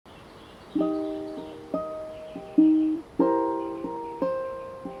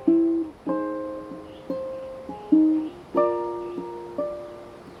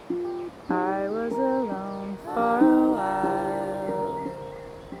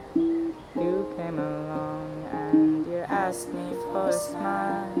asked me for a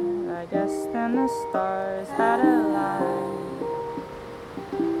smile. I guess then the stars had aligned.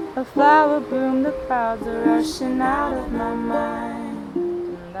 A flower bloomed, the crowds are rushing out of my mind.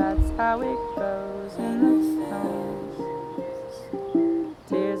 And that's how it goes in the films.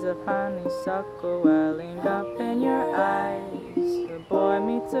 Tears of honeysuckle welling up in your eyes. A boy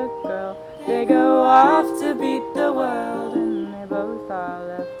meets a girl, they go off to beat the world, and they both are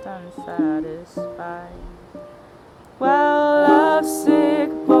left unsatisfied. Well, lovesick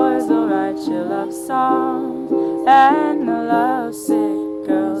boys will write you love songs, and the lovesick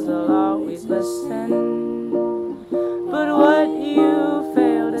girls will always listen. But what you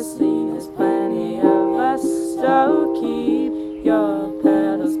fail to see is plenty of us, so keep your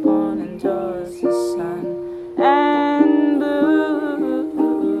petals pointing towards the sun. And blue,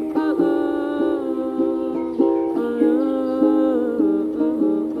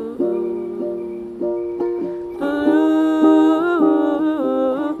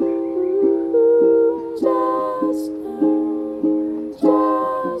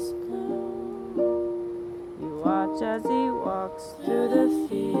 as he walks through the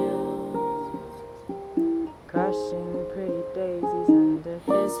fields, crushing pretty daisies under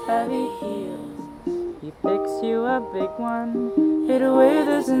his heavy heels. He picks you a big one, it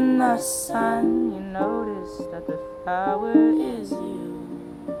withers in the sun. You notice that the flower is you,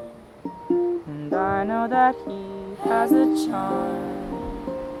 and I know that he has a charm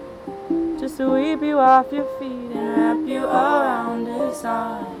just to sweep you off your feet and wrap you around his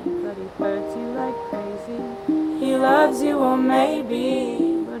arm. But he hurts you like crazy. He loves you, or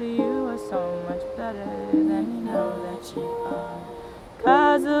maybe, but you are so much better than you know that you are.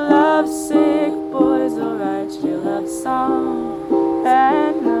 'Cause the lovesick boys will write you love songs,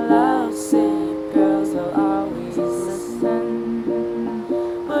 and the lovesick girls will always listen.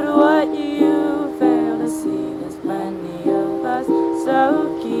 But what you fail to see, there's plenty of us, so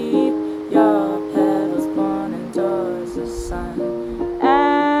keep your petals pointing towards the sun.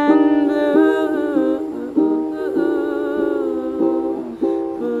 And blue,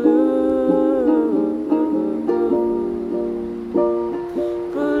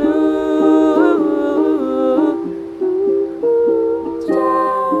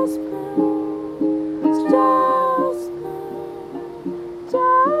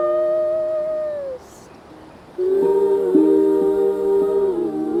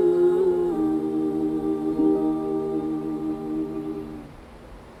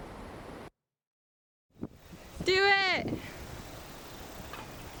 do it!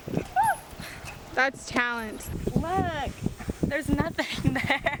 That's talent. Look, there's nothing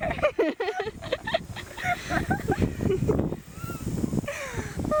there.